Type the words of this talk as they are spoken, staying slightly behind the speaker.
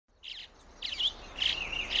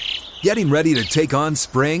Getting ready to take on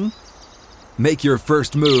spring? Make your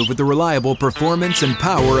first move with the reliable performance and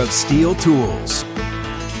power of Steel tools.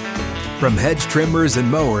 From hedge trimmers and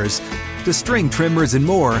mowers to string trimmers and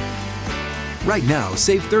more, right now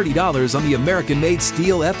save $30 on the American-made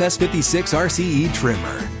Steel FS56 RCE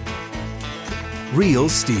trimmer. Real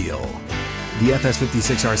Steel. The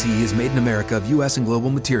FS56 RCE is made in America of U.S. and global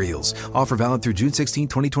materials. Offer valid through June 16,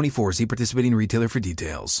 2024. See participating retailer for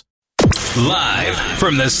details. Live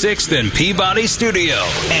from the 6th and Peabody Studio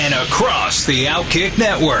and across the Outkick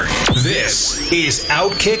Network, this is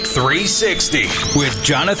Outkick 360 with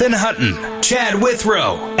Jonathan Hutton, Chad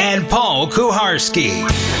Withrow, and Paul Kuharsky.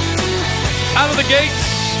 Out of the gates,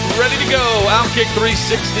 ready to go. Outkick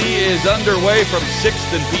 360 is underway from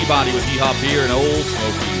 6th and Peabody with E-Hop here in Old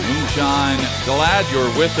Smoky Moonshine. Glad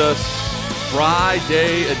you're with us.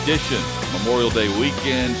 Friday edition, Memorial Day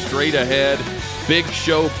weekend, straight ahead. Big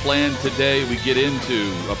show planned today. We get into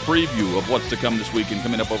a preview of what's to come this weekend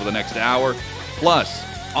coming up over the next hour. Plus,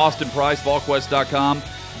 Austin Price, VolQuest.com,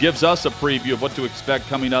 gives us a preview of what to expect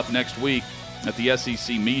coming up next week at the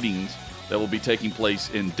SEC meetings that will be taking place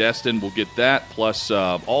in Destin. We'll get that, plus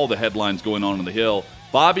all the headlines going on the Hill.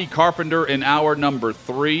 Bobby Carpenter in hour number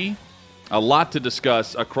 3. A lot to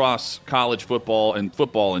discuss across college football and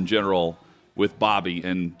football in general with Bobby,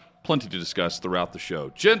 and plenty to discuss throughout the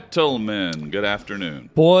show. Gentlemen, good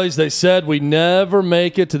afternoon. Boys, they said we never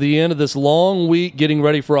make it to the end of this long week getting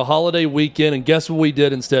ready for a holiday weekend, and guess what we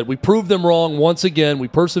did instead? We proved them wrong once again. We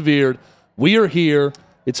persevered. We are here.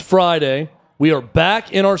 It's Friday. We are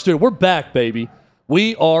back in our studio. We're back, baby.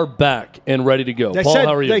 We are back and ready to go. Paul,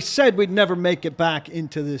 how are you? They said we'd never make it back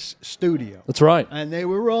into this studio. That's right. And they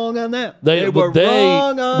were wrong on that. They were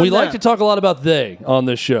wrong on that. We like to talk a lot about they on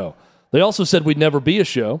this show. They also said we'd never be a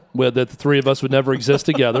show, that the three of us would never exist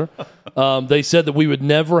together. They said that we would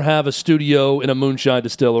never have a studio in a moonshine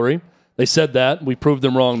distillery. They said that. We proved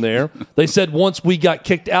them wrong there. They said once we got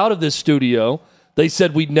kicked out of this studio, they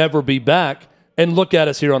said we'd never be back. And look at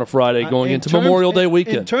us here on a Friday going into Memorial Day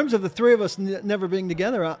weekend. In terms of the three of us never being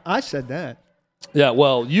together, I said that. Yeah,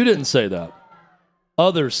 well, you didn't say that.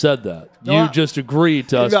 Others said that. You just agreed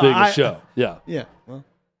to us being a show. Yeah. Yeah. Well,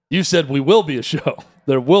 you said we will be a show.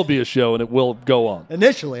 There will be a show, and it will go on.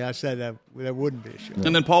 Initially, I said that there wouldn't be a show.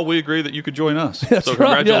 And then, Paul, we agree that you could join us. That's so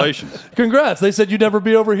congratulations. Right, yeah. Congrats. They said you'd never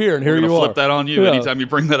be over here, and here you are. Flip that on you anytime you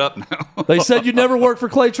bring that up now. They said you'd never work for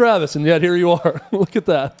Clay Travis, and yet here you are. Look at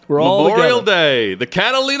that. We're all Memorial Day, the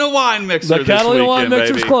Catalina Wine Mixer The Catalina Wine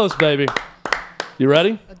Mixer's close, baby. You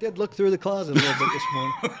ready? I did look through the closet a little bit this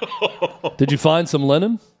morning. Did you find some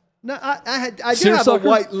linen? No, I do have a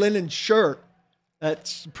white linen shirt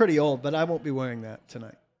that's pretty old, but I won't be wearing that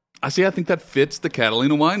tonight. I think that fits the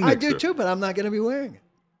Catalina Wine Mixer. I do too, but I'm not going to be wearing it.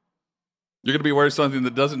 You're going to be wearing something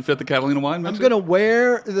that doesn't fit the Catalina Wine Mixer? I'm going to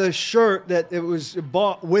wear the shirt that it was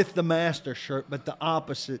bought with the Master shirt, but the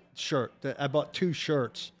opposite shirt. I bought 2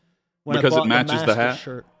 shirts. Because it matches the hat?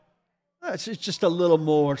 Shirt. It's just a little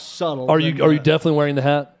more subtle. Are you definitely wearing the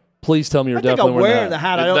hat? Please tell me you're definitely wearing the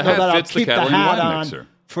hat. I don't know that I'll keep the hat on mixer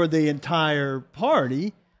for the entire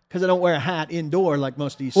party, because I don't wear a hat indoor like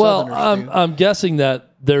most of these Southerners do. Well, I'm guessing that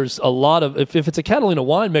there's a lot of if it's a Catalina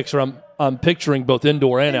Wine Mixer, I'm picturing both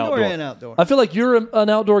indoor and outdoor. I feel like you're an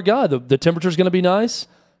outdoor guy. The temperature's going to be nice.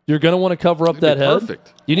 You're going to want to cover up that head.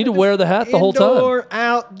 Perfect. You need to wear the hat the whole time. Indoor,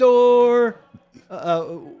 outdoor.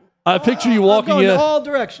 I picture you walking in in all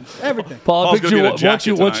directions, everything. Paul, I picture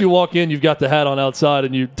you once you walk in, you've got the hat on outside,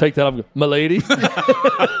 and you take that off and go, "My lady."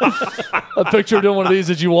 I picture doing one of these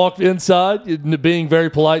as you walk inside, being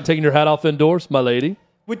very polite, taking your hat off indoors, "My lady."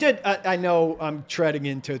 We did. I know I'm treading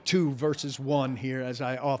into 2 versus 1 here, as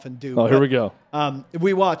I often do. Oh, here we go.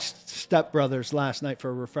 We watched Step Brothers last night for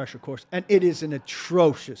a refresher course, and it is an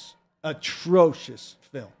atrocious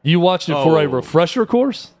film. You watched it for a refresher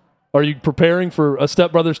course? Are you preparing for a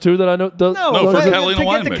Step Brothers 2 that I know? No, for Catalina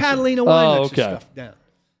Wine Mixer. To get the Catalina Wine Mixer stuff down.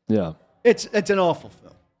 Yeah. It's an awful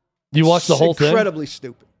film. You watched the whole thing? Incredibly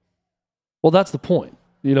stupid. Well, that's the point.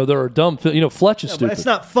 There are dumb films. Fletch is stupid. But it's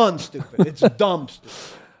not fun stupid. It's dumb stupid.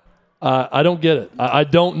 I don't get it. I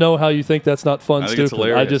don't know how you think that's not fun stupid. It's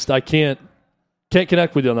hilarious. I can't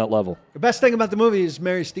connect with you on that level. The best thing about the movie is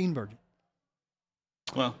Mary Steenburgen.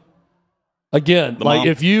 Well, again,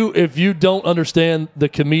 if you don't understand the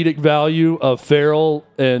comedic value of Farrell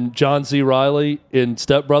and John C. Reilly in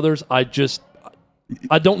Step Brothers,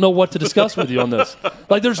 I don't know what to discuss with you on this.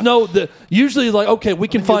 There's usually okay, we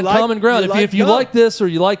can find common ground. If you like this or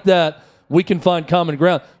you like that, we can find common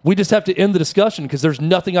ground. We just have to end the discussion because there's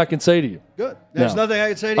nothing I can say to you. Good. There's nothing I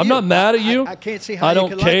can say to you. I'm not mad at you. I can't see how I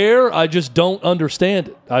don't care. I just don't understand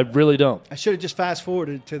it. I really don't. I should have just fast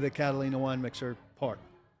forwarded to the Catalina Wine Mixer part.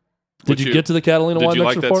 Did you get to the Catalina wine mixer? Did you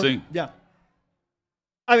like that part? scene? Yeah.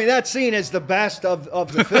 I mean, that scene is the best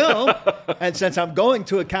of the film. And since I'm going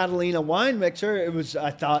to a Catalina wine mixer, it was,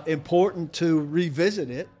 I thought, important to revisit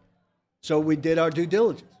it. So we did our due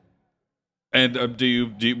diligence. And do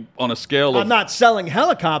you on a scale of... I'm not selling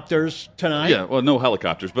helicopters tonight. Yeah, well, no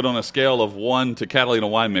helicopters, but on a scale of 1 to Catalina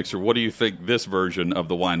wine mixer, what do you think this version of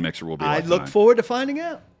the wine mixer will be like I look tonight? forward to finding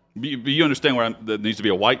out. You understand where there needs to be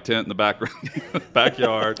a white tent in the background,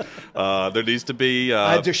 backyard. There needs to be...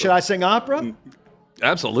 Should I sing opera?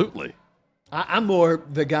 Absolutely. I'm more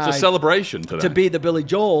the guy It's a celebration today. to be the Billy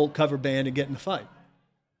Joel cover band and get in the fight.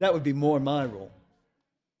 That would be more my role.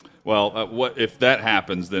 Well, what if that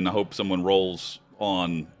happens? Then I hope someone rolls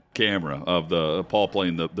on camera of the Paul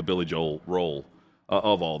playing the Billy Joel role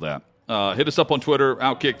of all that. Hit us up on Twitter,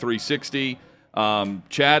 Outkick360.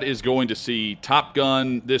 Chad is going to see Top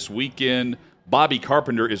Gun this weekend. Bobby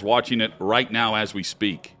Carpenter is watching it right now as we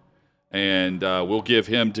speak, and we'll get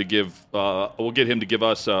him to give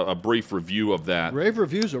us a brief review of that. Rave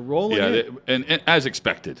reviews are rolling in. And as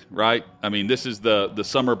expected, right? I mean, this is the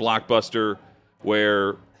summer blockbuster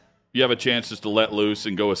where you have a chance just to let loose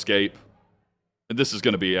and go escape. And this is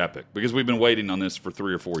going to be epic because we've been waiting on this for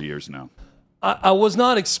 3 or 4 years now. I was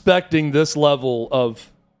not expecting this level of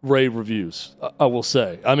rave reviews, I will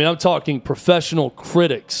say. I mean, I'm talking professional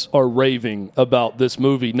critics are raving about this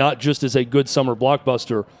movie, not just as a good summer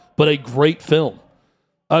blockbuster, but a great film.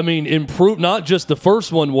 I mean, not just the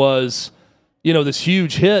first one was, this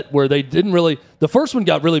huge hit where they didn't really... The first one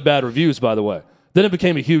got really bad reviews, by the way. Then it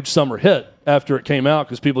became a huge summer hit after it came out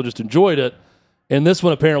because people just enjoyed it. And this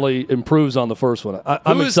one apparently improves on the first one.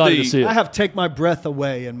 I'm excited to see it. I have Take My Breath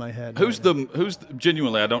Away in my head. Who's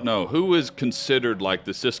genuinely, I don't know, who is considered like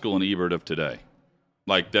the Siskel and Ebert of today?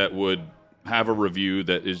 Like that would have a review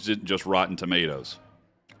that isn't just Rotten Tomatoes?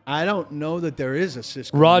 I don't know that there is a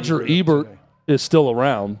Siskel. Roger Ebert is still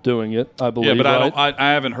around doing it, I believe. Yeah, but right?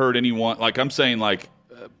 I haven't heard anyone, like I'm saying, like,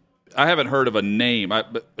 I haven't heard of a name.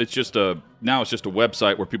 But it's just now it's just a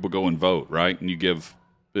website where people go and vote, right? And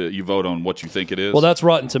you vote on what you think it is. Well, that's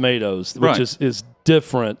Rotten Tomatoes, which is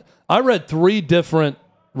different. I read 3 different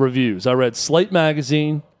reviews. I read Slate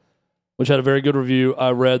Magazine, which had a very good review.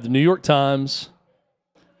 I read the New York Times.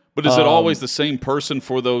 But is it always the same person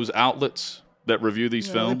for those outlets that review these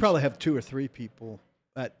films? They probably have 2 or 3 people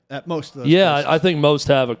at most of those. Yeah, places. I think most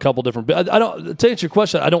have a couple different. I don't. To answer your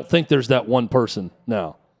question, I don't think there's that one person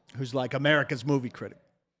now who's like America's movie critic,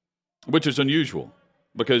 which is unusual.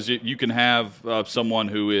 Because you can have someone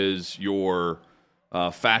who is your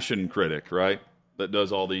fashion critic, right? That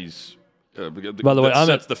does all these. By the way,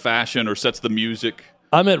 sets the fashion or sets the music.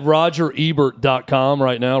 I'm at RogerEbert.com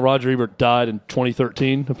right now. Roger Ebert died in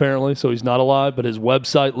 2013, apparently, so he's not alive, but his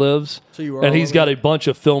website lives. And he's got a bunch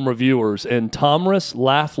of film reviewers. And Tomris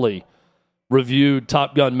Lafley reviewed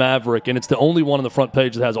Top Gun Maverick, and it's the only one on the front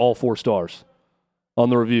page that has all 4 stars on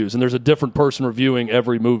the reviews, and there's a different person reviewing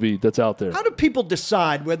every movie that's out there. How do people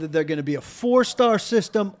decide whether they're going to be a 4-star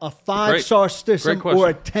system, a 5-star system, or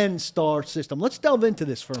a 10-star system? Let's delve into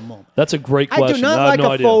this for a moment. That's a great question. I do not I have like no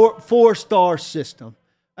a idea. 4-star system.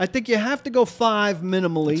 I think you have to go 5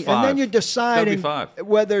 minimally, and then you're deciding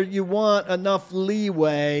whether you want enough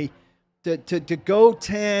leeway to go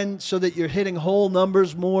 10 so that you're hitting whole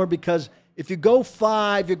numbers more, because if you go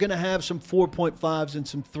 5, you're going to have some 4.5s and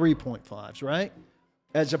some 3.5s, right?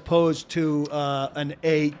 As opposed to an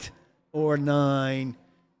 8 or 9.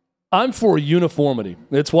 I'm for uniformity.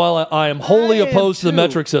 It's why I am wholly opposed to the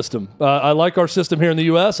metric system. I like our system here in the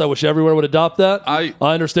U.S. I wish everywhere would adopt that. I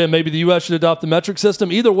understand maybe the U.S. should adopt the metric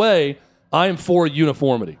system. Either way, I am for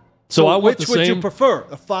uniformity. So I want which would you prefer?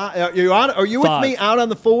 A 5? Are you with me out on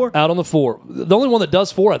the 4? Out on the 4. The only one that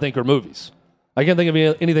does 4, I think, are movies. I can't think of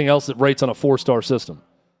anything else that rates on a 4-star system.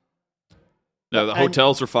 No, the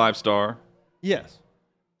hotels are 5-star. Yes.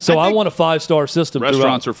 So I want a 5-star system.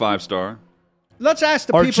 Restaurants are 5-star. Let's ask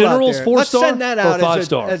the Are people generals out there. 4-star Let's send that out or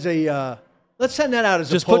 5-star? Let's send that out as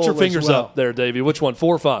just a poll. Just put your fingers well. up there, Davey. Which one,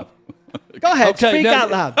 4 or 5? Go ahead. Okay, speak out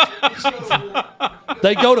loud.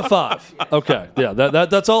 They go to 5. Okay, yeah,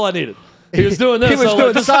 that's all I needed. He was doing this. He was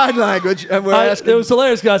doing sign language, and we're asking. It was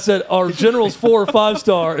hilarious. Guy said, "Are generals 4 or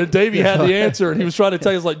 5-star?" And Davey had the answer, and he was trying to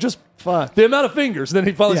tell us just 5. The amount of fingers. And then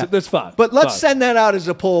he finally said, "That's 5." But let's send that out as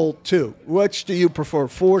a poll too. Which do you prefer: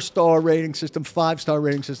 4-star rating system, 5-star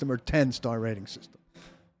rating system, or 10-star rating system?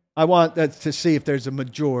 I want that to see if there's a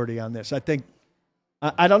majority on this. I think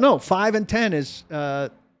I don't know. 5 and 10 is.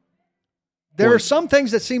 There are some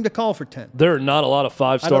things that seem to call for 10. There are not a lot of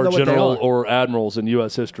 5-star general or admirals in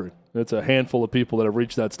U.S. history. It's a handful of people that have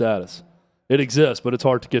reached that status. It exists, but it's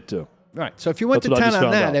hard to get to. Right. So if you went to 10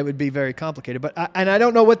 on that, it would be very complicated. But I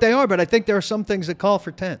don't know what they are, but I think there are some things that call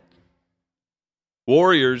for 10.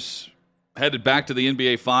 Warriors headed back to the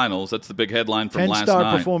NBA Finals. That's the big headline from last night.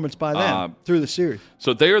 10-star performance by them through the series.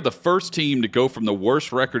 So they are the first team to go from the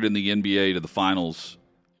worst record in the NBA to the Finals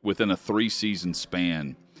within a 3-season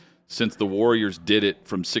span since the Warriors did it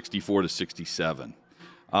from 64 to 67.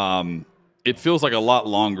 It feels like a lot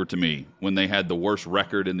longer to me when they had the worst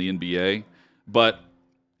record in the NBA. But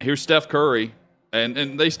here's Steph Curry,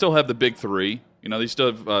 and they still have the big three. You know, they still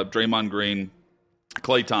have Draymond Green,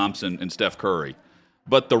 Klay Thompson, and Steph Curry.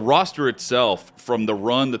 But the roster itself, from the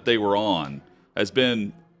run that they were on, has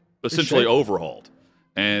been essentially overhauled.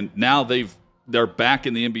 And now they're back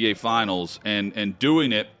in the NBA Finals and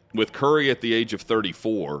doing it with Curry at the age of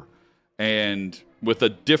 34 and with a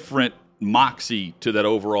different moxie to that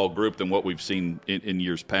overall group than what we've seen in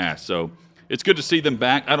years past. So it's good to see them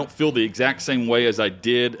back. I don't feel the exact same way as I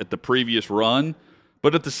did at the previous run,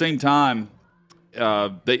 but at the same time,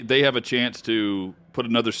 they have a chance to put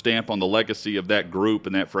another stamp on the legacy of that group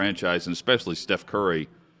and that franchise, and especially Steph Curry,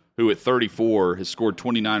 who at 34 has scored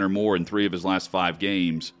 29 or more in 3 of his last 5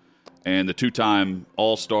 games, and the 2-time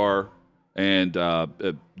All-Star and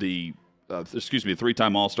the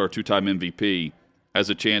 3-time All-Star, 2-time MVP has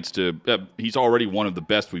a chance to. He's already one of the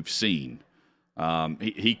best we've seen.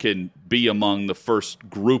 He can be among the first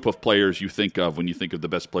group of players you think of when you think of the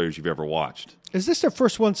best players you've ever watched. Is this their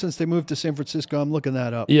first one since they moved to San Francisco? I'm looking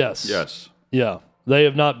that up. Yes. Yeah. They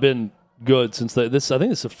have not been good since I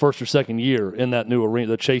think it's the first or second year in that new arena,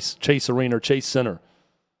 the Chase Arena, Chase Center.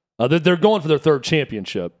 They're going for their 3rd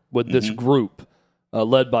championship with this group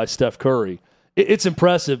led by Steph Curry. It's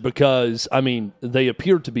impressive because, I mean, they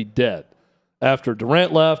appeared to be dead after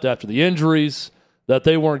Durant left, after the injuries, that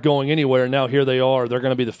they weren't going anywhere. Now here they are. They're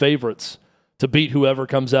going to be the favorites to beat whoever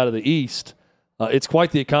comes out of the East. It's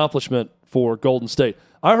quite the accomplishment for Golden State.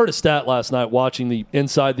 I heard a stat last night watching the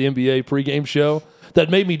Inside the NBA pregame show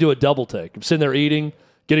that made me do a double take. I'm sitting there eating,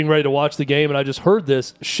 getting ready to watch the game, and I just heard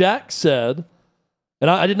this. Shaq said,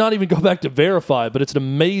 and I did not even go back to verify, but it's an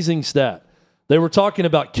amazing stat. They were talking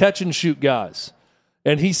about catch-and-shoot guys,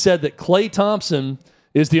 and he said that Klay Thompson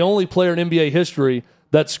is the only player in NBA history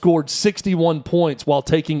that scored 61 points while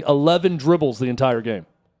taking 11 dribbles the entire game.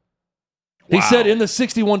 Wow. He said in the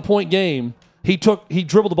 61-point game, he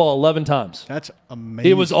dribbled the ball 11 times. That's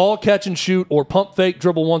amazing. It was all catch and shoot or pump fake,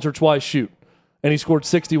 dribble once or twice, shoot. And he scored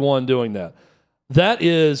 61 doing that. That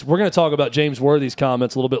is, we're going to talk about James Worthy's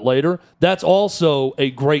comments a little bit later. That's also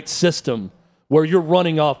a great system where you're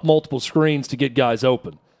running off multiple screens to get guys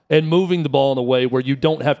open and moving the ball in a way where you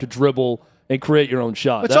don't have to dribble and create your own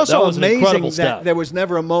shot. It's also amazing that there was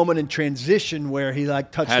never a moment in transition where he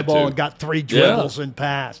touched the ball and got 3 dribbles and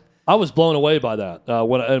passed. I was blown away by that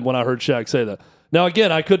when I heard Shaq say that. Now,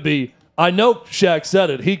 again, I know Shaq said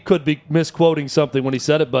it. He could be misquoting something when he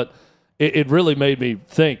said it, but it really made me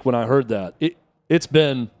think when I heard that. It's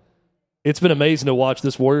been amazing to watch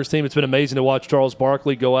this Warriors team. It's been amazing to watch Charles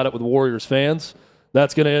Barkley go at it with Warriors fans.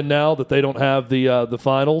 That's going to end now that they don't have the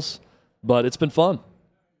finals, but it's been fun.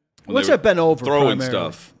 What's that been over? Throwing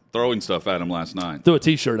stuff at him last night. Threw a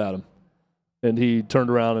T-shirt at him. And he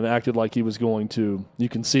turned around and acted like he was going to. You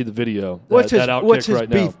can see the video. What's his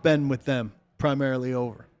beef been with them primarily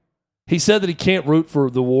over? He said that he can't root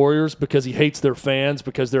for the Warriors because he hates their fans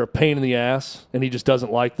because they're a pain in the ass and he just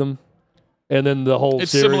doesn't like them. And then the whole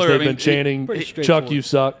series they've been chanting, "Chuck, you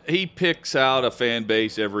suck." He picks out a fan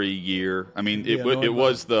base every year. I mean,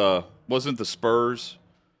 wasn't the Spurs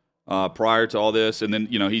prior to all this, and then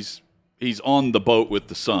he's on the boat with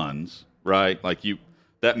the Suns, right?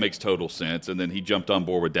 That makes total sense. And then he jumped on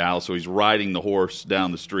board with Dallas, so he's riding the horse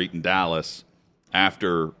down the street in Dallas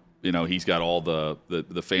after he's got all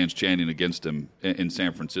the fans chanting against him in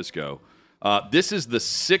San Francisco. This is the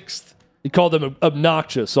 6th. He called them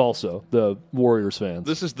obnoxious also, the Warriors fans.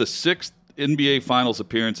 This is the 6th NBA Finals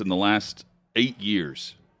appearance in the last 8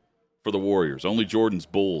 years for the Warriors. Only Jordan's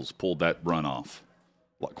Bulls pulled that run off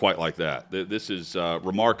quite like that. This is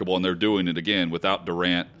remarkable, and they're doing it again without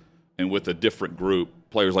Durant and with a different group,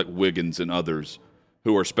 players like Wiggins and others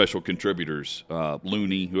who are special contributors.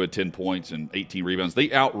 Looney, who had 10 points and 18 rebounds.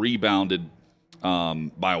 They out-rebounded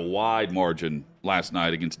by a wide margin last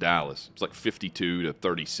night against Dallas. It's like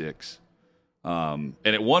 52-36. And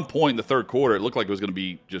at one point in the third quarter, it looked like it was going to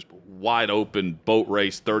be just wide open boat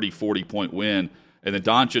race, 30, 40-point win. And then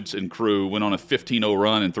Doncic and crew went on a 15-0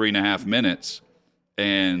 run in 3.5 minutes,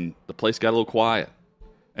 and the place got a little quiet.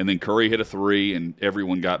 And then Curry hit a 3, and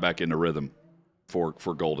everyone got back into rhythm for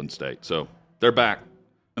Golden State. So they're back.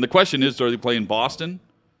 And the question is, are they playing Boston,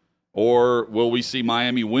 or will we see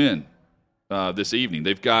Miami win this evening.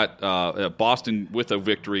 They've got Boston with a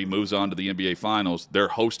victory moves on to the NBA Finals. They're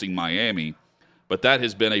hosting Miami, but that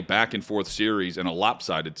has been a back-and-forth series and a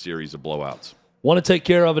lopsided series of blowouts. Want to take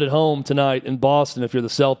care of it at home tonight in Boston if you're the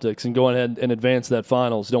Celtics and go ahead and advance that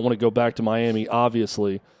finals. Don't want to go back to Miami,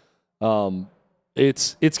 obviously.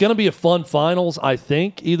 It's going to be a fun finals, I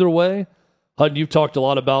think, either way. Hutton, you've talked a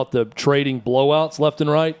lot about the trading blowouts left and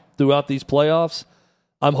right throughout these playoffs.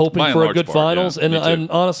 I'm hoping for a good finals, and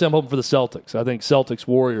honestly, I'm hoping for the Celtics. I think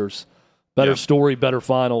Celtics-Warriors, better story, better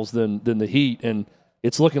finals than the Heat, and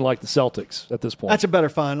it's looking like the Celtics at this point. That's a better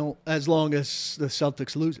final as long as the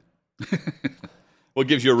Celtics lose it. Well, it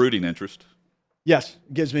gives you a rooting interest. Yes,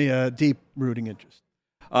 it gives me a deep rooting interest.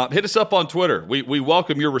 Hit us up on Twitter. We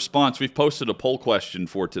welcome your response. We've posted a poll question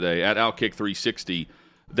for today at Outkick360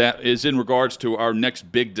 that is in regards to our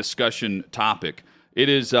next big discussion topic. It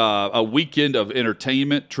is a weekend of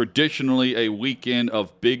entertainment, traditionally a weekend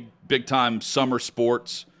of big-time summer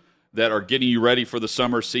sports that are getting you ready for the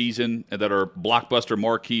summer season and that are blockbuster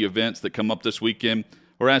marquee events that come up this weekend.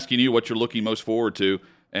 We're asking you what you're looking most forward to,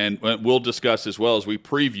 and we'll discuss as well as we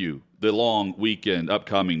preview the long weekend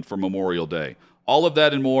upcoming for Memorial Day. All of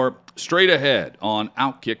that and more straight ahead on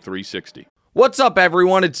Outkick 360. What's up,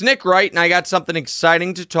 everyone? It's Nick Wright, and I got something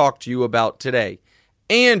exciting to talk to you about today.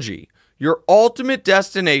 Angie, your ultimate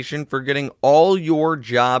destination for getting all your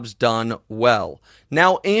jobs done well.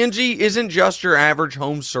 Now, Angie isn't just your average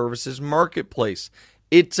home services marketplace.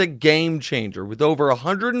 It's a game changer with over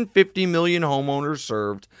 150 million homeowners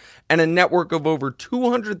served and a network of over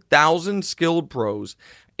 200,000 skilled pros.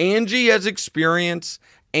 Angie has experience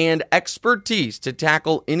and expertise to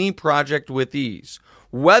tackle any project with ease.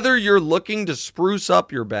 Whether you're looking to spruce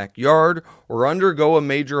up your backyard or undergo a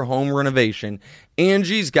major home renovation,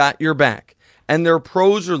 Angie's got your back. And their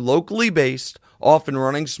pros are locally based, often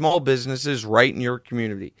running small businesses right in your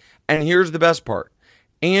community. And here's the best part.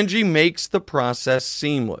 Angie makes the process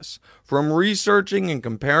seamless. From researching and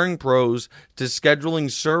comparing pros to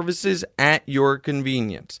scheduling services at your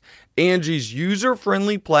convenience. Angie's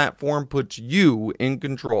user-friendly platform puts you in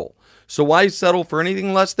control. So why settle for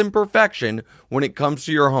anything less than perfection when it comes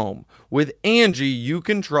to your home? With Angie, you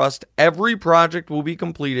can trust every project will be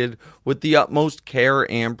completed with the utmost care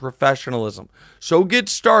and professionalism. So get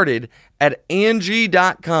started at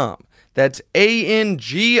Angie.com. That's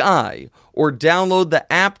ANGI, or download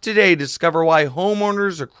the app today to discover why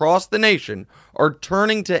homeowners across the nation are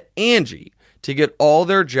turning to Angie to get all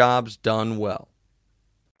their jobs done well.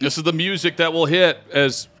 This is the music that will hit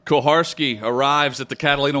as Koharski arrives at the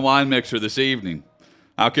Catalina Wine Mixer this evening.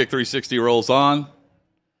 Outkick 360 rolls on.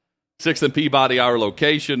 6th and Peabody, our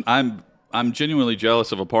location. I'm genuinely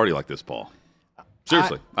jealous of a party like this, Paul.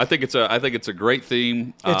 Seriously, I think it's a great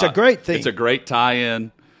theme. It's a great theme. It's a great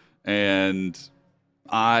tie-in, and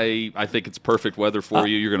I think it's perfect weather for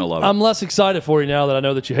you. You're going to love it. I'm less excited for you now that I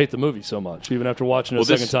know that you hate the movie so much, even after watching it a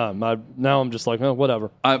second time. Now I'm just like, oh, whatever.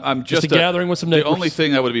 I'm just a gathering with some neighbors. The only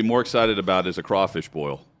thing I would be more excited about is a crawfish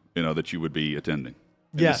boil, that you would be attending.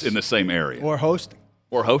 In the same area. Or hosting.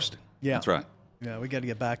 Yeah. That's right. Yeah, we got to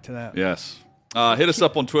get back to that. Yes. Hit us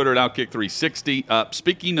up on Twitter at Outkick360.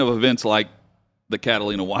 Speaking of events like the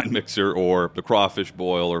Catalina Wine Mixer or the crawfish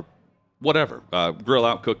boil or whatever, grill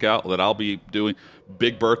out, cookout that I'll be doing,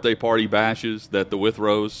 big birthday party bashes that the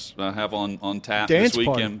Withrows have on tap this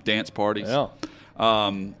weekend, dance parties. Yeah.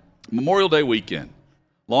 Memorial Day weekend,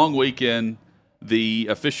 long weekend, the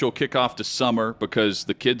official kickoff to summer because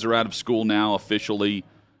the kids are out of school now officially.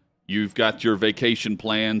 You've got your vacation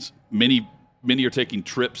plans. Many are taking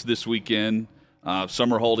trips this weekend.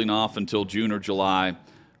 Some are holding off until June or July.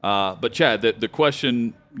 But, Chad, the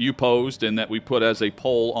question you posed and that we put as a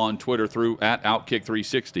poll on Twitter through at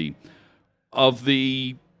Outkick360, of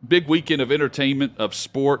the big weekend of entertainment, of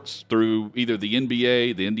sports through either the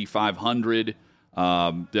NBA, the Indy 500,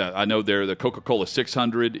 I know the Coca-Cola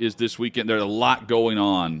 600 is this weekend. There's a lot going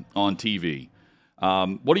on TV.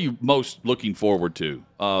 What are you most looking forward to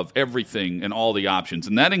of everything and all the options?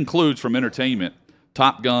 And that includes, from entertainment,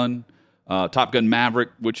 Top Gun Maverick,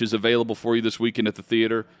 which is available for you this weekend at the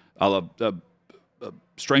theater.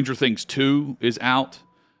 Stranger Things 2 is out.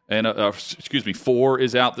 And 4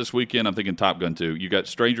 is out this weekend. I'm thinking Top Gun 2. You got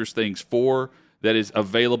Stranger Things 4 that is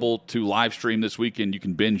available to live stream this weekend. You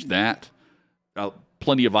can binge that.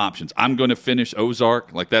 Plenty of options. I'm going to finish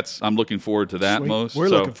Ozark. I'm looking forward to that. Sweet. Most. We're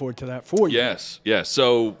looking forward to that for you. Yes.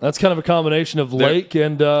 So that's kind of a combination of lake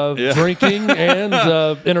and drinking and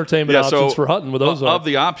entertainment options for Hutton with Ozark. Of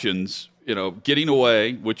the options, getting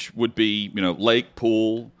away, which would be lake,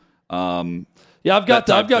 pool. Yeah, I've got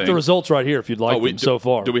the results right here if you'd like them so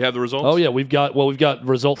far. Do we have the results? Oh yeah, we've got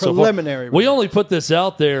results preliminary. So far. We only put this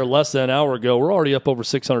out there less than an hour ago. We're already up over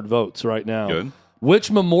 600 votes right now. Good. Which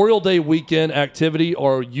Memorial Day weekend activity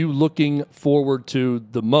are you looking forward to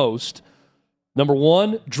the most? Number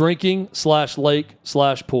 1,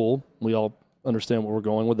 drinking/lake/pool. We all understand where we're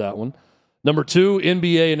going with that one. Number 2,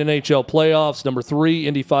 NBA and NHL playoffs. Number 3,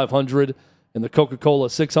 Indy 500 and the Coca-Cola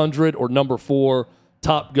 600. Or number 4,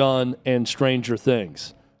 Top Gun and Stranger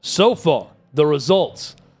Things. So far, the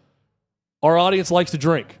results. Our audience likes to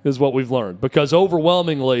drink, is what we've learned, because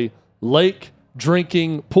overwhelmingly, lake,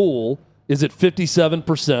 drinking, pool is at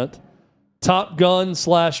 57%. Top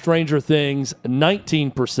Gun/Stranger Things,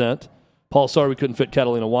 19%. Paul, sorry we couldn't fit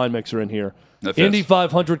Catalina Wine Mixer in here. Indy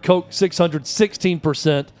 500, Coke 600,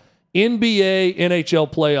 16%. NBA,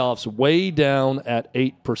 NHL playoffs way down at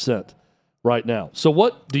 8%. Right now. So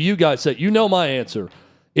what do you guys say? You know my answer.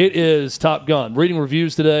 It is Top Gun. Reading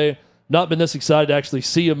reviews today, not been this excited to actually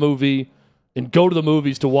see a movie and go to the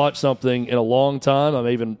movies to watch something in a long time. I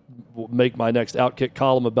may even make my next Outkick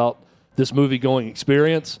column about this movie-going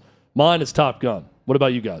experience. Mine is Top Gun. What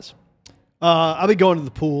about you guys? I'll be going to the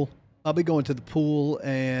pool.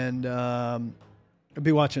 And I'll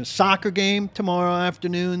be watching a soccer game tomorrow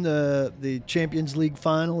afternoon. The Champions League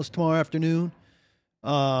final is tomorrow afternoon.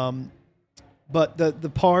 But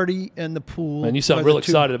the party and the pool. Man, you sound real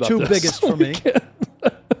excited about this. Two biggest for me.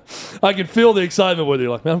 I can feel the excitement with you.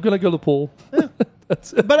 Like, man, I'm going to go to the pool. Yeah.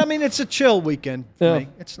 But, I mean, it's a chill weekend for me.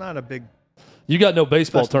 It's not a big. You got no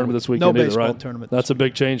baseball tournament this weekend either, right? No baseball tournament. That's a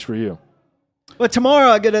big change for you. But tomorrow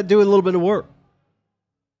I got to do a little bit of work.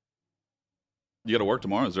 You got to work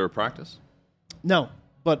tomorrow? Is there a practice? No.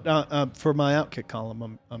 But for my Outkick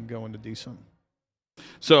column, I'm going to do something.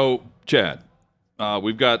 So, Chad,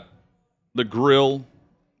 we've got the grill.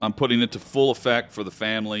 I'm putting it to full effect for the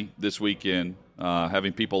family this weekend,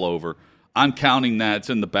 having people over. I'm counting that. It's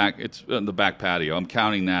in the back patio. I'm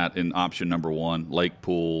counting that in option number 1, lake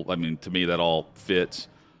pool. I mean, to me, that all fits.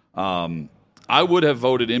 I would have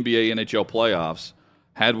voted NBA, NHL playoffs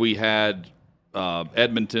had we had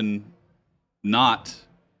Edmonton not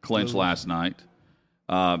clinch last night.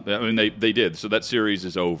 I mean, they did. So that series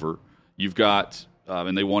is over. You've got,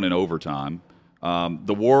 and they won in overtime.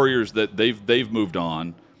 The Warriors, that they've moved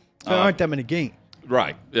on. There aren't that many games.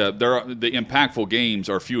 Right. The impactful games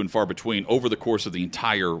are few and far between over the course of the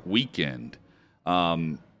entire weekend.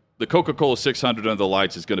 The Coca-Cola 600 under the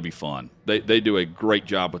lights is going to be fun. They do a great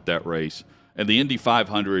job with that race. And the Indy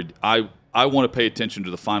 500, I want to pay attention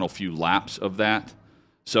to the final few laps of that.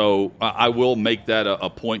 So I will make that a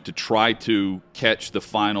point to try to catch the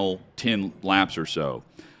final 10 laps or so.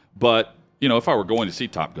 But, you know, if I were going to see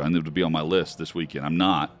Top Gun, it would be on my list this weekend. I'm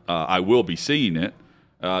not. I will be seeing it,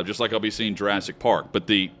 just like I'll be seeing Jurassic Park. But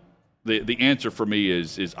the answer for me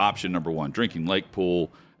is option number 1, drinking, lake,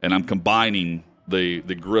 pool, and I'm combining the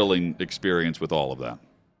grilling experience with all of that.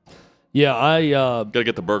 Yeah, I got to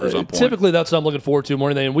get the burgers on point. Typically, that's what I'm looking forward to more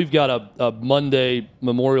than anything. And we've got a Monday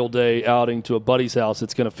Memorial Day outing to a buddy's house.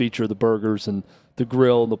 It's going to feature the burgers and the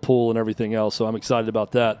grill and the pool and everything else. So I'm excited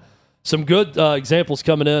about that. Some good examples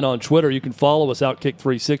coming in on Twitter. You can follow us,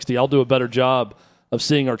 Outkick360. I'll do a better job of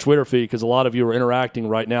seeing our Twitter feed because a lot of you are interacting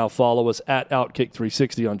right now. Follow us at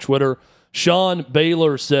Outkick360 on Twitter. Sean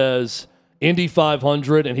Baylor says Indy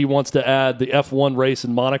 500, and he wants to add the F1 race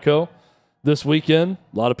in Monaco this weekend.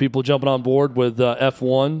 A lot of people jumping on board with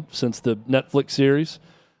F1 since the Netflix series.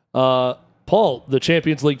 Paul, the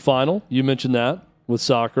Champions League final, you mentioned that with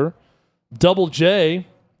soccer. Double J,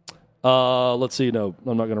 let's see, no,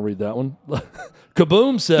 I'm not going to read that one.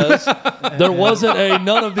 Kaboom says there wasn't a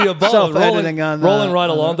none of the above. Rolling right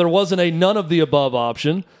along. There wasn't a none of the above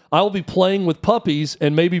option. I will be playing with puppies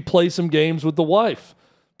and maybe play some games with the wife.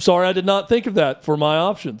 Sorry, I did not think of that for my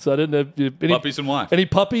options. I didn't have any puppies and wife. Any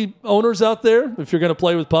puppy owners out there? If you're going to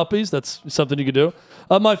play with puppies, that's something you could do.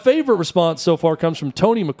 My favorite response so far comes from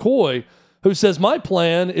Tony McCoy, who says, my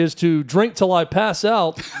plan is to drink till I pass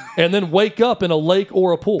out and then wake up in a lake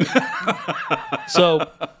or a pool. So,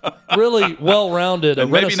 really well-rounded.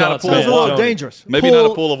 Maybe not a pool of water. A little dangerous. Maybe not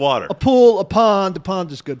a pool of water. A pool, a pond. A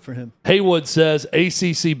pond is good for him. Haywood says,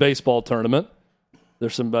 ACC baseball tournament.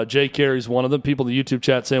 There's some, Jay Carey's one of them. People in the YouTube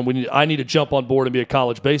chat saying, I need to jump on board and be a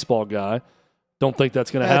college baseball guy. Don't think that's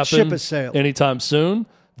going to happen ship has sailed anytime soon.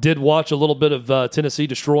 Did watch a little bit of Tennessee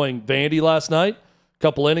destroying Vandy last night. A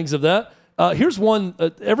couple innings of that. Here's one.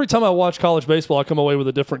 Every time I watch college baseball, I come away with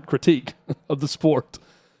a different critique of the sport.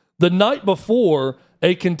 The night before,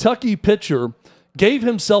 a Kentucky pitcher gave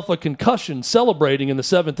himself a concussion celebrating in the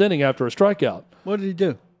 7th inning after a strikeout. What did he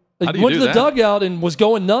do? He went to the dugout and was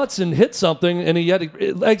going nuts and hit something, and he had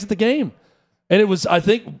to exit the game. And it was, I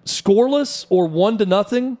think, scoreless or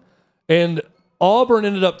 1-0. And Auburn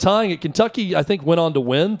ended up tying it. Kentucky, I think, went on to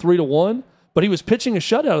win 3-1, but he was pitching a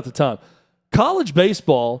shutout at the time. College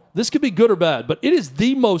baseball, this could be good or bad, but it is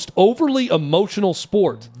the most overly emotional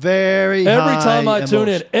sport. Every time I tune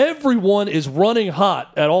in, everyone is running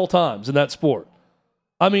hot at all times in that sport.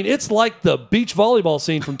 I mean, it's like the beach volleyball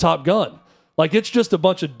scene from Top Gun. Like, it's just a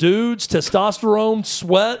bunch of dudes, testosterone,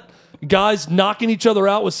 sweat, guys knocking each other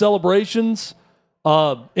out with celebrations.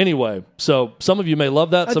 Anyway, so some of you may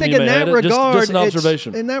love that. Some of you may hate it. Just an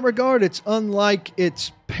observation. In that regard, it's unlike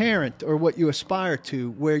its parent or what you aspire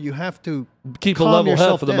to, where you have to keep a level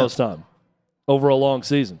head for the most time over a long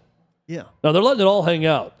season. Yeah. Now, they're letting it all hang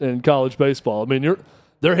out in college baseball. I mean,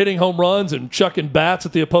 they're hitting home runs and chucking bats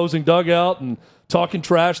at the opposing dugout and talking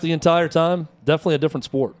trash the entire time. Definitely a different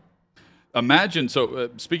sport. Imagine,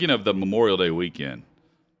 speaking of the Memorial Day weekend,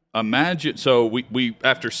 imagine, we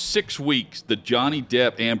after 6 weeks, the Johnny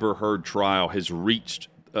Depp Amber Heard trial has reached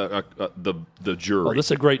the jury. Oh, this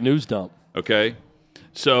is a great news dump. Okay,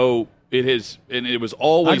 so it has, and it was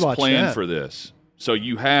always planned for this. So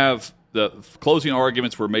you have the closing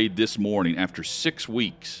arguments were made this morning after 6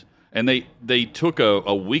 weeks, and they took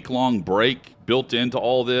a week-long break built into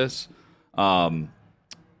all this.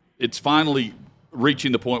 It's finally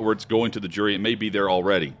reaching the point where it's going to the jury. It may be there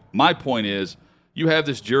already. My point is, you have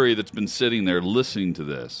this jury that's been sitting there listening to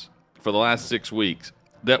this for the last 6 weeks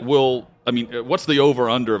that will, I mean, what's the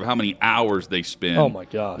over-under of how many hours they spend? Oh, my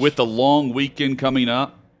gosh. With the long weekend coming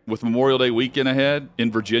up, with Memorial Day weekend ahead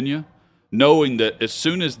in Virginia, knowing that as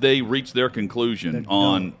soon as they reach their conclusion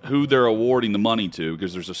on who they're awarding the money to,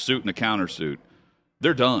 because there's a suit and a countersuit,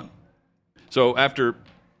 they're done. So after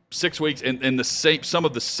 6 weeks, and some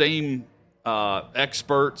of the same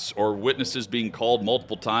experts or witnesses being called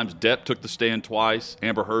multiple times. Depp took the stand twice.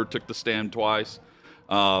 Amber Heard took the stand twice.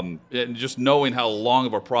 And just knowing how long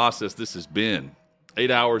of a process this has been, 8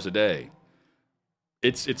 hours a day,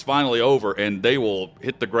 it's finally over, and they will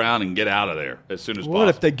hit the ground and get out of there as soon as possible. What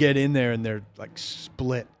if they get in there and they're like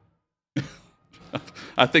split?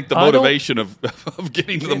 I think the motivation of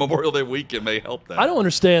getting to the Memorial Day weekend may help that. I don't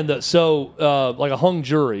understand that. So, like a hung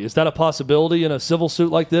jury, is that a possibility in a civil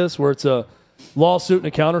suit like this where it's a lawsuit and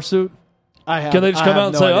a countersuit? Can they just come out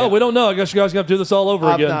and say, we don't know. I guess you guys got to do this all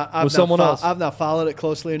over again with someone else? I've not followed it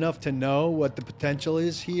closely enough to know what the potential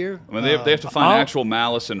is here. I mean, they have to find actual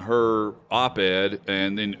malice in her op-ed,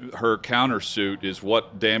 and then her countersuit is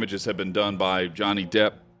what damages have been done by Johnny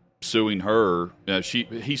Depp suing her.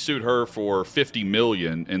 He sued her for $50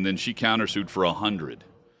 million, and then she countersued for $100.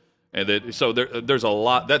 And so there's a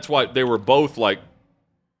lot. That's why they were both like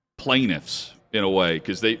plaintiffs in a way,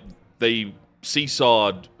 because they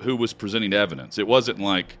seesawed who was presenting evidence. It wasn't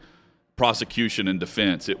like prosecution and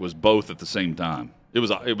defense. It was both at the same time. It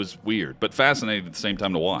was weird, but fascinating at the same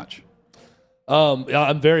time to watch.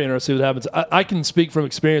 I'm very interested in what happens. I can speak from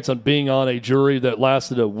experience on being on a jury that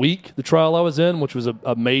lasted a week, the trial I was in, which was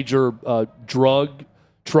a major drug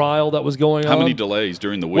trial that was going on. How many delays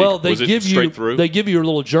during the week? Well, they was it straight through? They give you your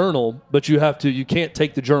little journal, but you can't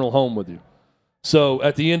take the journal home with you. So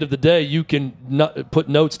at the end of the day, you can put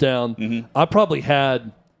notes down. Mm-hmm. I probably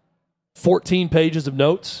had 14 pages of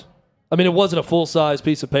notes. I mean, it wasn't a full-size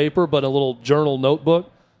piece of paper, but a little journal notebook.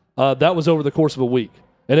 That was over the course of a week.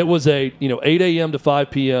 And it was 8 a.m. to 5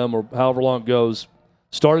 p.m. or however long it goes.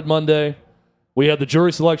 Started Monday. We had the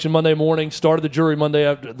jury selection Monday morning. Started the jury Monday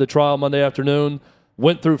after the trial Monday afternoon.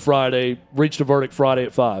 Went through Friday. Reached a verdict Friday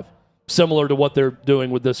at 5. Similar to what they're doing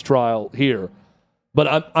with this trial here.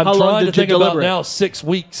 But I'm trying to think about now 6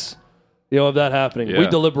 weeks, of that happening. Yeah. We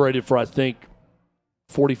deliberated for, I think,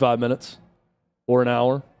 45 minutes or an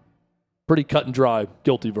hour. Pretty cut and dry,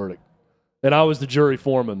 guilty verdict. And I was the jury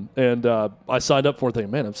foreman, and I signed up for it thinking,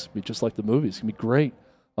 man, it's going to be just like the movies. It's going to be great.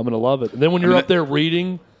 I'm going to love it. And then when you're up there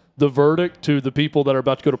reading the verdict to the people that are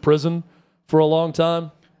about to go to prison for a long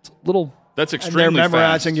time, it's a little... That's extremely fast. And they're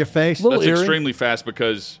memorizing your face. That's extremely fast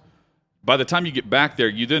because by the time you get back there,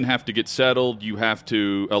 you then have to get settled. You have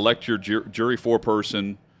to elect your jury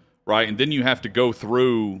foreperson, right? And then you have to go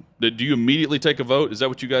through... Do you immediately take a vote? Is that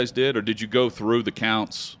what you guys did? Or did you go through the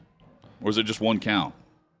counts? Or is it just one count?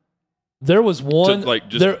 There was one.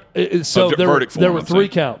 There were 3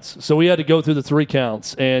 counts, so we had to go through the 3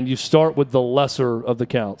 counts, and you start with the lesser of the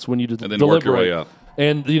counts when you deliberate. And then work your way up.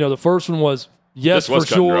 And the first one was yes for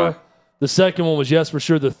sure. The second one was yes for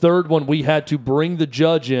sure. The third one we had to bring the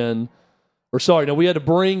judge in, we had to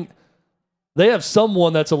bring. They have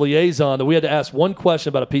someone that's a liaison that we had to ask one question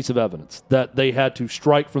about a piece of evidence that they had to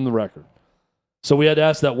strike from the record. So we had to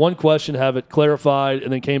ask that one question, have it clarified,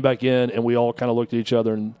 and then came back in, and we all kind of looked at each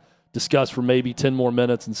other and discussed for maybe 10 more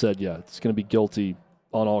minutes and said, yeah, it's going to be guilty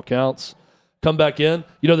on all counts. Come back in.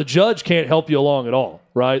 The judge can't help you along at all,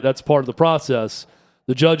 right? That's part of the process.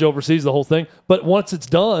 The judge oversees the whole thing. But once it's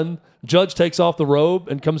done, judge takes off the robe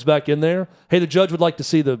and comes back in there. Hey, the judge would like to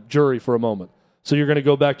see the jury for a moment. So you're going to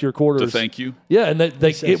go back to your quarters. To thank you? Yeah, and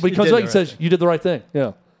he comes back and says, you did the right thing.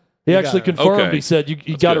 Yeah. He actually confirmed. Okay. He said,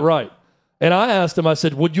 you got it right. And I asked him, I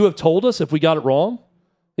said, would you have told us if we got it wrong?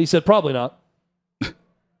 He said, probably not.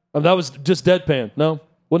 And that was just deadpan. No,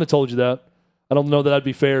 wouldn't have told you that. I don't know that I'd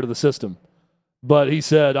be fair to the system. But he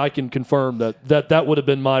said, I can confirm that would have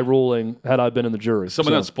been my ruling had I been in the jury.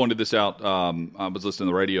 Someone else pointed this out. I was listening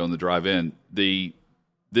to the radio on the drive-in.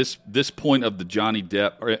 This point of the Johnny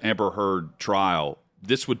Depp or Amber Heard trial,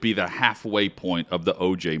 this would be the halfway point of the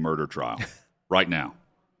O.J. murder trial right now.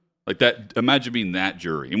 Like that, imagine being that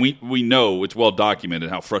jury. And we know it's well documented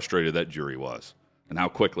how frustrated that jury was and how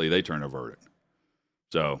quickly they turned a verdict.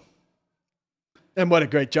 So. And what a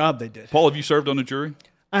great job they did. Paul, have you served on a jury?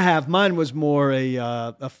 I have. Mine was more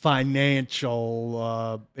a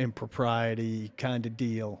financial impropriety kind of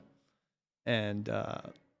deal. And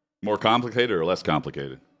more complicated or less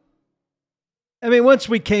complicated? I mean, once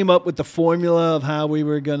we came up with the formula of how we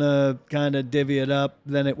were going to kind of divvy it up,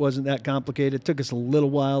 then it wasn't that complicated. It took us a little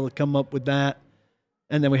while to come up with that.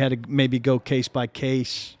 And then we had to maybe go case by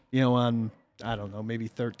case, on, I don't know, maybe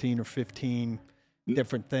 13 or 15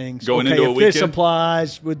 different things. Going into a weekend? If this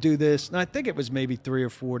applies, we'll do this. And I think it was maybe 3 or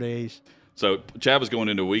 4 days. So Chad was going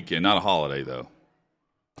into a weekend, not a holiday, though.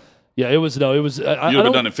 Yeah, it was. No, it was. You would have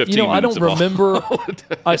been done in 15 minutes. I don't remember.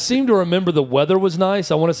 I seem to remember the weather was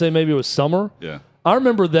nice. I want to say maybe it was summer. Yeah. I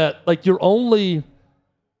remember that. Like you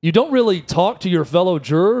don't really talk to your fellow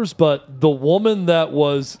jurors, but the woman that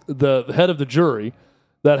was the head of the jury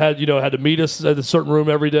that had to meet us at a certain room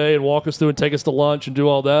every day and walk us through and take us to lunch and do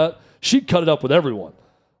all that, she'd cut it up with everyone.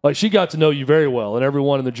 Like she got to know you very well and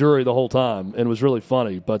everyone in the jury the whole time, and it was really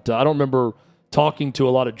funny. But I don't remember talking to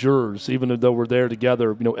a lot of jurors, even though we're there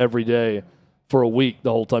together, every day for a week the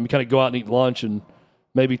whole time. You kind of go out and eat lunch and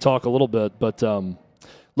maybe talk a little bit. But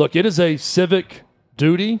look, it is a civic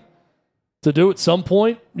duty to do at some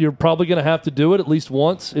point. You're probably going to have to do it at least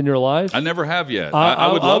once in your life. I never have yet. I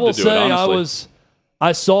would love to do it, honestly.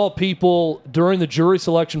 I saw people during the jury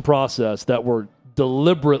selection process that were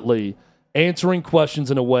deliberately answering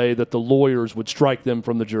questions in a way that the lawyers would strike them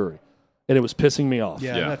from the jury. And it was pissing me off.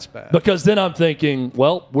 Yeah, that's bad. Because then I'm thinking,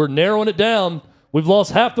 well, we're narrowing it down. We've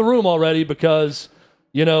lost half the room already because,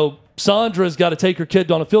 Sandra's got to take her kid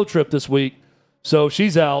on a field trip this week. So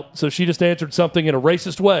she's out. So she just answered something in a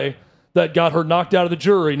racist way that got her knocked out of the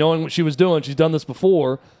jury, knowing what she was doing. She's done this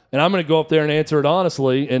before. And I'm going to go up there and answer it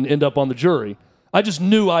honestly and end up on the jury. I just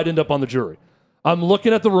knew I'd end up on the jury. I'm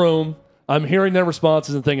looking at the room. I'm hearing their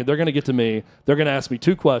responses and thinking, they're going to get to me. They're going to ask me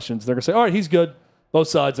 2 questions. They're going to say, all right, he's good. Both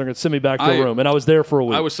sides are going to send me back to the room, and I was there for a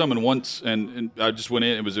week. I was summoned once, and I just went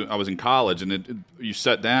in. I was in college, and you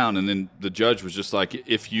sat down, and then the judge was just like,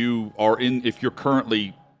 if you're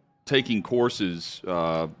currently taking courses,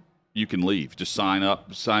 you can leave. Just sign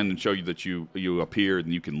and show you that you appeared,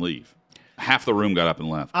 and you can leave. Half the room got up and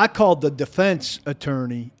left. I called the defense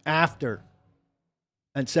attorney after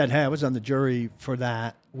and said, hey, I was on the jury for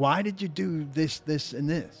that. Why did you do this, and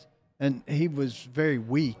this? And he was very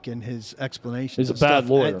weak in his explanations. He's a bad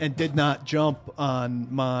lawyer. And did not jump on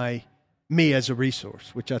me as a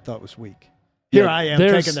resource, which I thought was weak. Here I am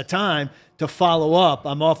taking the time to follow up.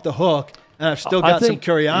 I'm off the hook, and I've still got some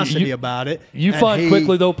curiosity about it. You find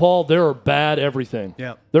quickly, though, Paul, there are bad everything.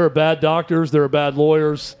 Yeah. There are bad doctors. There are bad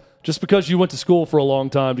lawyers. Just because you went to school for a long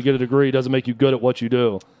time to get a degree doesn't make you good at what you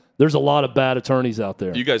do. There's a lot of bad attorneys out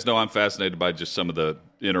there. You guys know I'm fascinated by just some of the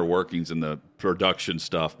inner workings and the production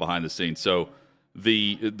stuff behind the scenes. So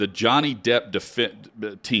the Johnny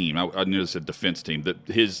Depp team, I knew this a defense team,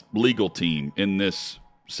 his legal team in this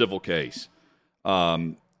civil case,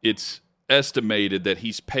 it's estimated that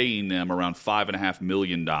he's paying them around $5.5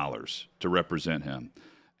 million to represent him.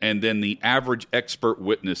 And then the average expert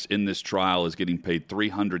witness in this trial is getting paid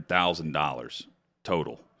 $300,000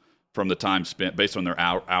 total from the time spent based on their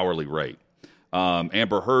hourly rate.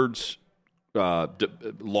 Amber Heard's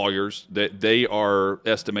lawyers, they are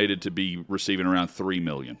estimated to be receiving around $3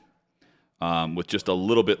 million, with just a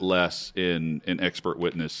little bit less in expert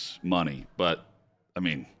witness money. But, I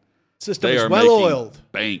mean, system is well-oiled.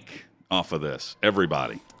 Bank off of this,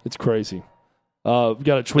 everybody. It's crazy. We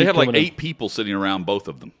got a tweet. They have like 8 people sitting around both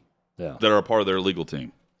of them that are a part of their legal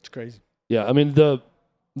team. It's crazy. Yeah, I mean,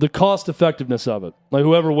 the cost effectiveness of it. Like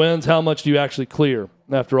whoever wins, how much do you actually clear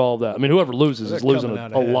after all that? I mean, whoever loses is losing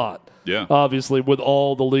a lot. Yeah. Obviously, with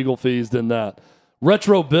all the legal fees, then that.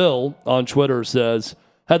 Retro Bill on Twitter says,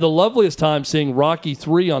 Had the loveliest time seeing Rocky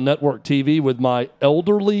III on network TV with my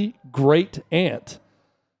elderly great aunt.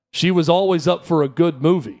 She was always up for a good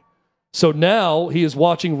movie. So now he is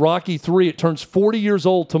watching Rocky III. It turns 40 years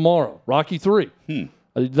old tomorrow. Rocky III.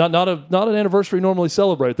 Not an anniversary normally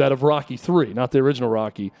celebrate that of Rocky III, not the original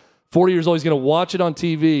Rocky. 40 years old. He's going to watch it on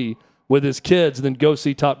TV with his kids and then go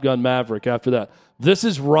see Top Gun Maverick after that. This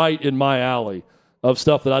is right in my alley of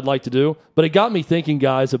stuff that I'd like to do. But it got me thinking,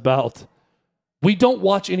 guys, about we don't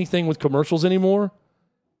watch anything with commercials anymore.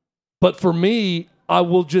 But for me, I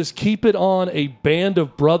will just keep it on a Band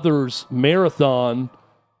of Brothers marathon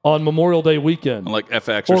on Memorial Day weekend. Like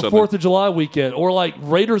FX or something. Or 4th of July weekend. Or like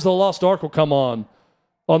Raiders of the Lost Ark will come on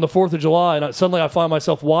the 4th of July, and suddenly I find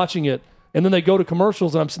myself watching it, and then they go to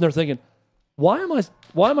commercials, and I'm sitting there thinking, why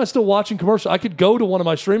am I still watching commercials? I could go to one of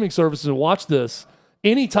my streaming services and watch this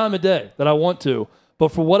any time of day that I want to,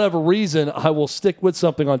 but for whatever reason, I will stick with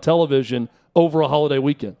something on television over a holiday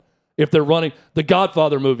weekend. If they're running, the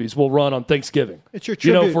Godfather movies will run on Thanksgiving. It's your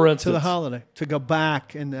tribute for instance, to the holiday, to go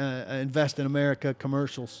back and invest in America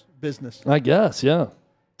commercials business. I guess, yeah.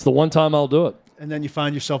 It's the one time I'll do it. And then you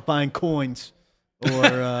find yourself buying coins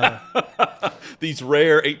or these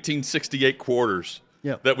rare 1868 quarters.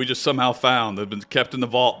 Yeah. That we just somehow found that have been kept in the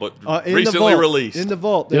vault, but recently released. In the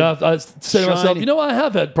vault. I say to myself, I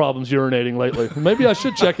have had problems urinating lately. Maybe I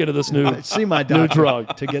should check into this new see my doctor new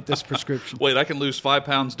drug to get this prescription. Wait, I can lose 5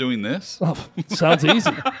 pounds doing this? Oh, sounds easy.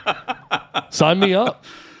 Sign me up.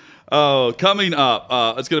 Oh, coming up,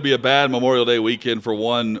 it's going to be a bad Memorial Day weekend for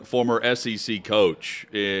one former SEC coach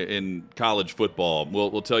in college football.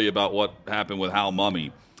 We'll tell you about what happened with Hal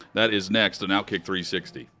Mumme. That is next on Outkick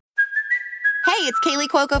 360. Hey, it's Kaylee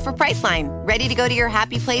Cuoco for Priceline. Ready to go to your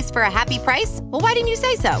happy place for a happy price? Well, why didn't you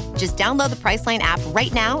say so? Just download the Priceline app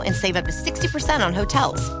right now and save up to 60% on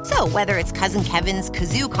hotels. So whether it's Cousin Kevin's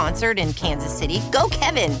Kazoo Concert in Kansas City, go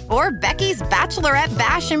Kevin, or Becky's Bachelorette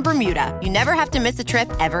Bash in Bermuda, you never have to miss a trip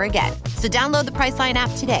ever again. So download the Priceline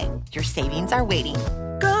app today. Your savings are waiting.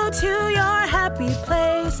 Go to your happy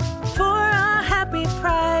place for a happy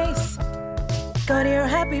price. Go to your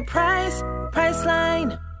happy price,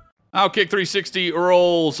 Priceline. Outkick 360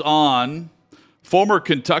 rolls on. Former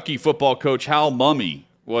Kentucky football coach Hal Mumme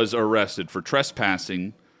was arrested for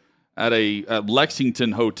trespassing at a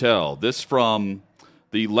Lexington hotel. This from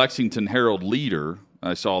the Lexington Herald-Leader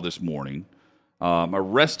I saw this morning.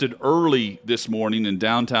 Arrested early this morning in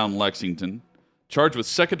downtown Lexington. Charged with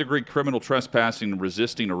second-degree criminal trespassing and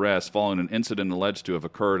resisting arrest following an incident alleged to have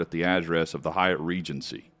occurred at the address of the Hyatt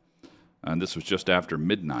Regency. And this was just after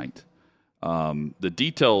midnight. The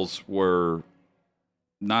details were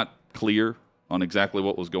not clear on exactly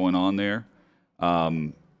what was going on there,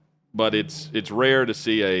 but it's rare to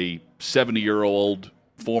see a 70-year-old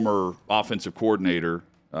former offensive coordinator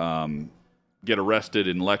get arrested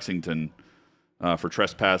in Lexington for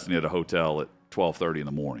trespassing at a hotel at 12:30 in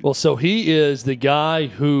the morning. Well, so he is the guy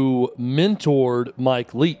who mentored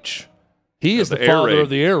Mike Leach. He is the father of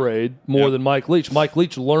the Air Raid more than Mike Leach. Mike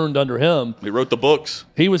Leach learned under him. He wrote the books.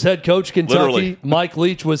 He was head coach Kentucky. Literally. Mike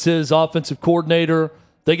Leach was his offensive coordinator.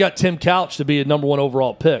 They got Tim Couch to be a number 1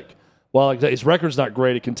 overall pick. Well, his record's not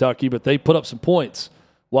great at Kentucky, but they put up some points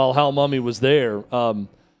while Hal Mumme was there.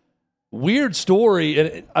 Weird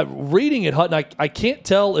story. And reading it, Hutton, I can't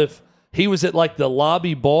tell if he was at like the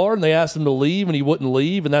lobby bar and they asked him to leave and he wouldn't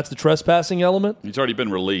leave, and that's the trespassing element. He's already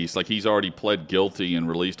been released. Like he's already pled guilty and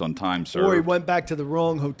released on time served. Or he went back to the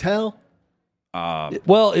wrong hotel.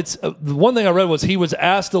 Well, it's the one thing I read was he was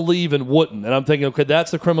asked to leave and wouldn't, and I'm thinking, okay,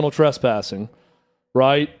 that's the criminal trespassing,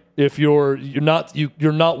 right? If you're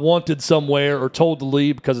not wanted somewhere or told to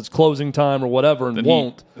leave because it's closing time or whatever, and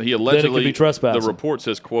he allegedly, then it could be trespassing. The report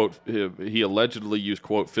says, quote, he allegedly used,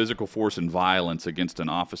 quote, physical force and violence against an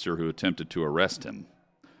officer who attempted to arrest him.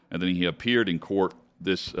 And then he appeared in court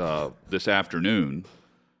this afternoon,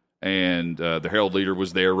 and the Herald-Leader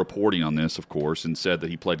was there reporting on this, of course, and said that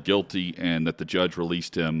he pled guilty and that the judge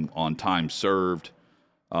released him on time served.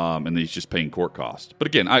 And he's just paying court costs. But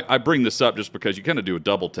again, I bring this up just because you kind of do a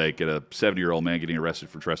double take at a 70-year-old man getting arrested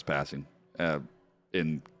for trespassing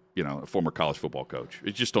in a former college football coach.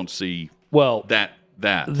 You just don't see that.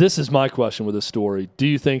 This is my question with this story. Do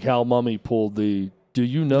you think Hal Mumme pulled the? Do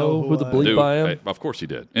you know who the bleep I am? Of course he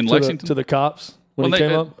did. In Lexington to the cops when he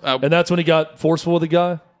came up, and that's when he got forceful with the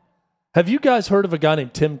guy. Have you guys heard of a guy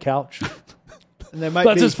named Tim Couch?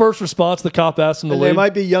 That's his first response. The cop asked him to leave. They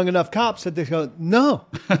might be young enough cops that they go, no,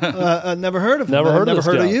 never heard of him. Never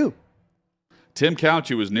heard of you. Tim Couch,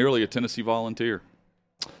 who was nearly a Tennessee Volunteer.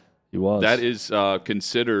 He was. That is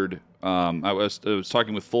considered. I was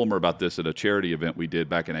talking with Fulmer about this at a charity event we did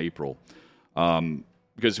back in April.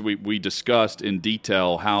 because we discussed in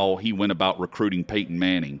detail how he went about recruiting Peyton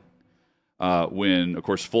Manning when, of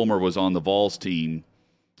course, Fulmer was on the Vols team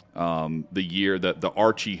the year that the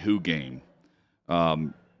Archie Who game,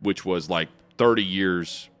 which was like 30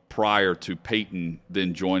 years prior to Peyton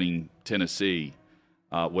then joining Tennessee.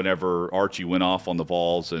 Whenever Archie went off on the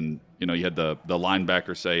Vols, and you had the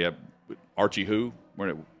linebacker say, "Archie who?"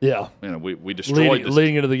 Yeah, we destroyed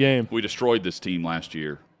leading into the game. We destroyed this team last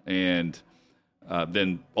year, and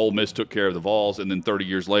then Ole Miss took care of the Vols, and then 30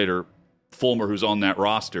 years later, Fulmer, who's on that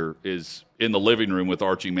roster, is in the living room with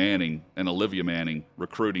Archie Manning and Olivia Manning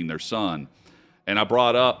recruiting their son. And I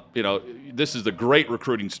brought up, this is the great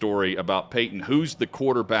recruiting story about Peyton. Who's the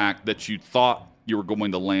quarterback that you thought you were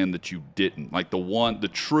going to land that you didn't? Like the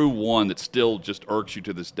true one that still just irks you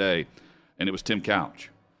to this day. And it was Tim Couch.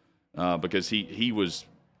 Because he was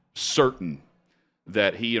certain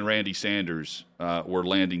that he and Randy Sanders were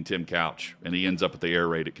landing Tim Couch, and he ends up at the air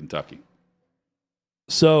raid at Kentucky.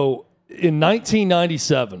 So in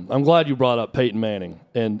 1997, I'm glad you brought up Peyton Manning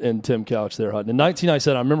and Tim Couch there, Hutton. In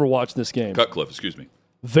 1997, I remember watching this game. Cutcliffe, excuse me.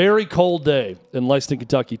 Very cold day in Lexington,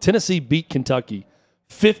 Kentucky. Tennessee beat Kentucky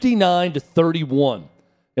 59-31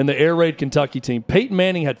 in the air raid Kentucky team. Peyton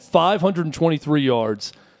Manning had 523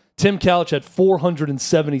 yards. Tim Couch had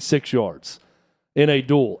 476 yards in a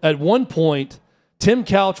duel. At one point, Tim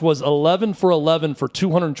Couch was 11 for 11 for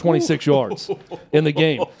 226 yards in the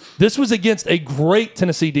game. This was against a great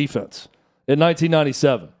Tennessee defense in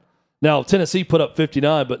 1997. Now, Tennessee put up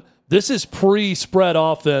 59, but this is pre-spread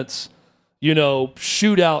offense,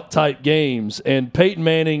 shootout type games. And Peyton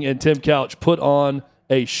Manning and Tim Couch put on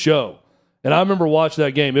a show. And I remember watching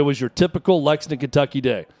that game. It was your typical Lexington, Kentucky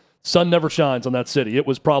day. Sun never shines on that city. It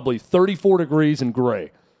was probably 34 degrees and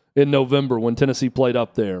gray in November when Tennessee played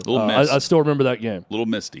up there. I still remember that game. Little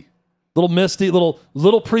misty, little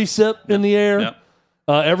precip in the air. Yep.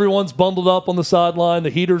 Everyone's bundled up on the sideline.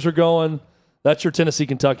 The heaters are going. That's your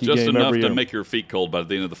Tennessee-Kentucky game every year. Just enough to make your feet cold by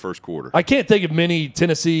the end of the first quarter. I can't think of many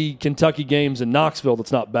Tennessee-Kentucky games in Knoxville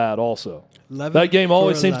that's not bad also. That game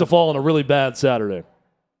always seems to fall on a really bad Saturday.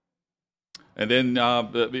 And then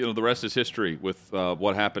the rest is history with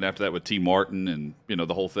what happened after that with T. Martin and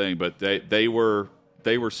the whole thing. But they were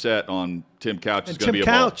set on Tim Couch is going to be a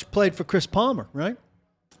ball. Tim Couch played for Chris Palmer, right?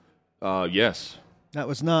 Yes. That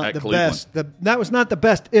was not the best. That was not the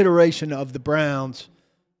best iteration of the Browns.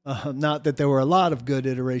 Not that there were a lot of good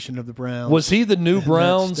iteration of the Browns. Was he the new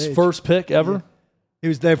Browns' first pick ever? Yeah. He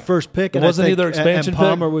was their first pick, and wasn't he their expansion pick?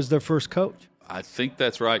 Palmer pick? Was their first coach. I think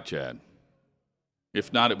that's right, Chad.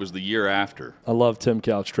 If not, it was the year after. I love Tim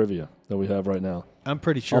Couch trivia that we have right now. I'm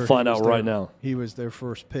pretty sure. I'll find out right now. He was their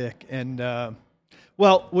first pick. And,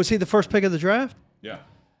 was he the first pick of the draft? Yeah.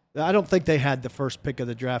 I don't think they had the first pick of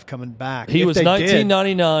the draft coming back. He was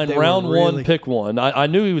 1999, round one, pick one. I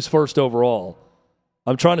knew he was first overall.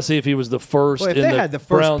 I'm trying to see if he was the first in the Browns comeback. If they had the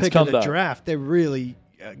first pick of the draft, they really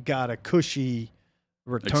got a cushy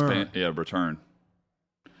return. Return.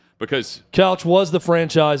 Because Couch was the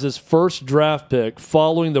franchise's first draft pick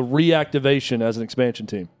following the reactivation as an expansion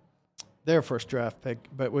team. Their first draft pick,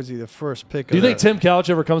 but was he the first pick? Do you think Tim Couch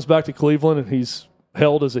ever comes back to Cleveland and he's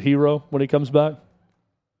held as a hero when he comes back?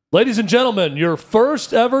 Ladies and gentlemen, your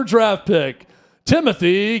first ever draft pick,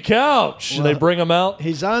 Timothy Couch. Well, they bring him out.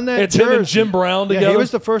 He's on that It's jersey. Him and Jim Brown together. Yeah, he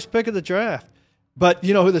was the first pick of the draft. But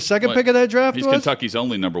you know who the second pick of that draft was? He's Kentucky's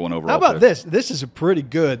only number one overall How about pick. this? This is a pretty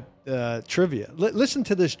good trivia. Listen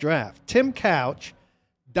to this draft. Tim Couch,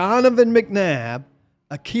 Donovan McNabb,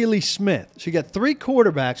 Akili Smith. So you got three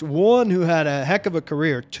quarterbacks, one who had a heck of a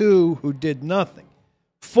career, two who did nothing.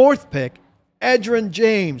 Fourth pick, Edgerrin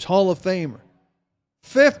James, Hall of Famer.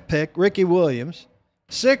 Fifth pick, Ricky Williams.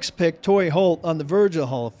 Sixth pick, Torrey Holt on the verge of the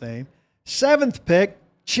Hall of Fame. Seventh pick,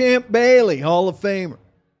 Champ Bailey, Hall of Famer.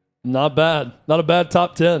 Not bad. Not a bad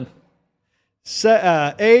top 10.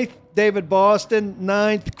 Eighth, David Boston.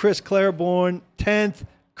 Ninth, Chris Claiborne. 10th,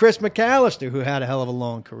 Chris McAllister, who had a hell of a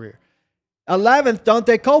long career. 11th,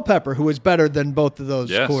 Dante Culpepper, who was better than both of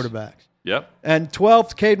those quarterbacks. Yep. And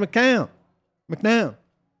 12th, Cade McNown.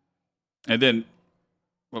 And then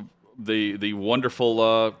the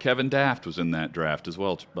wonderful Kevin Daft was in that draft as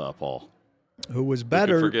well, Paul. Who was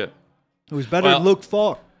better? Who could forget? Who was better than Luke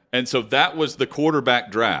Falk. And so that was the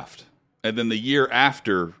quarterback draft. And then the year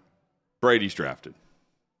after, Brady's drafted.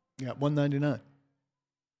 Yeah, 199.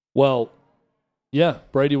 Well, yeah,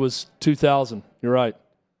 Brady was 2000. You're right.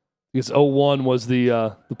 Because 01 was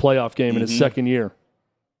the playoff game in his second year.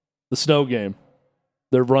 The snow game.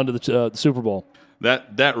 Their run to the Super Bowl.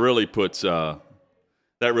 That really puts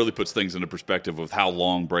things into perspective with how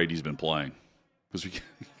long Brady's been playing. Because we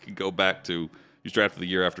can go back to he was drafted the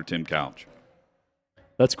year after Tim Couch.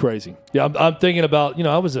 That's crazy. Yeah, I'm thinking about,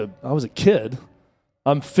 I was a kid.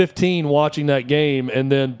 I'm 15 watching that game,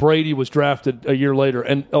 and then Brady was drafted a year later,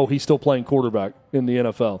 and he's still playing quarterback in the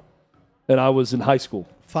NFL. And I was in high school.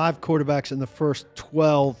 5 quarterbacks in the first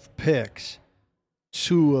 12 picks.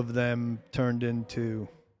 2 of them turned into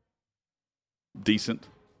decent.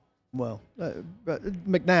 Well,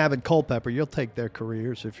 McNabb and Culpepper, you'll take their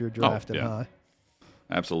careers if you're drafted high.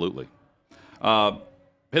 Absolutely.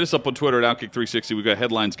 Hit us up on Twitter at Outkick360. We've got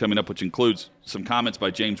headlines coming up, which includes some comments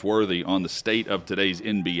by James Worthy on the state of today's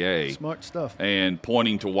NBA. Smart stuff. And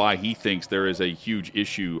pointing to why he thinks there is a huge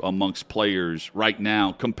issue amongst players right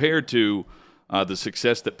now compared to the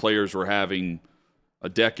success that players were having a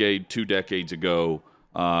decade, 2 decades ago,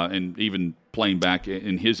 and even playing back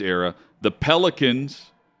in his era. The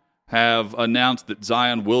Pelicans have announced that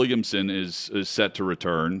Zion Williamson is set to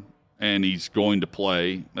return, and he's going to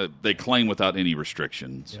play. They claim without any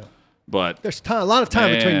restrictions. Yeah. But there's a lot of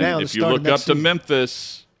time between now and the start of next season. If you look up to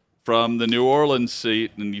Memphis from the New Orleans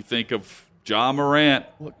seat and you think of Ja Morant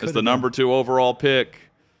as the number 2 overall pick,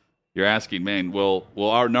 you're asking, man, will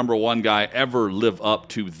our number 1 guy ever live up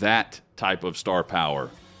to that type of star power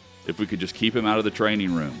if we could just keep him out of the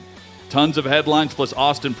training room? Tons of headlines plus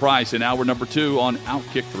Austin Price in hour number 2 on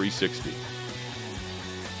Outkick 360.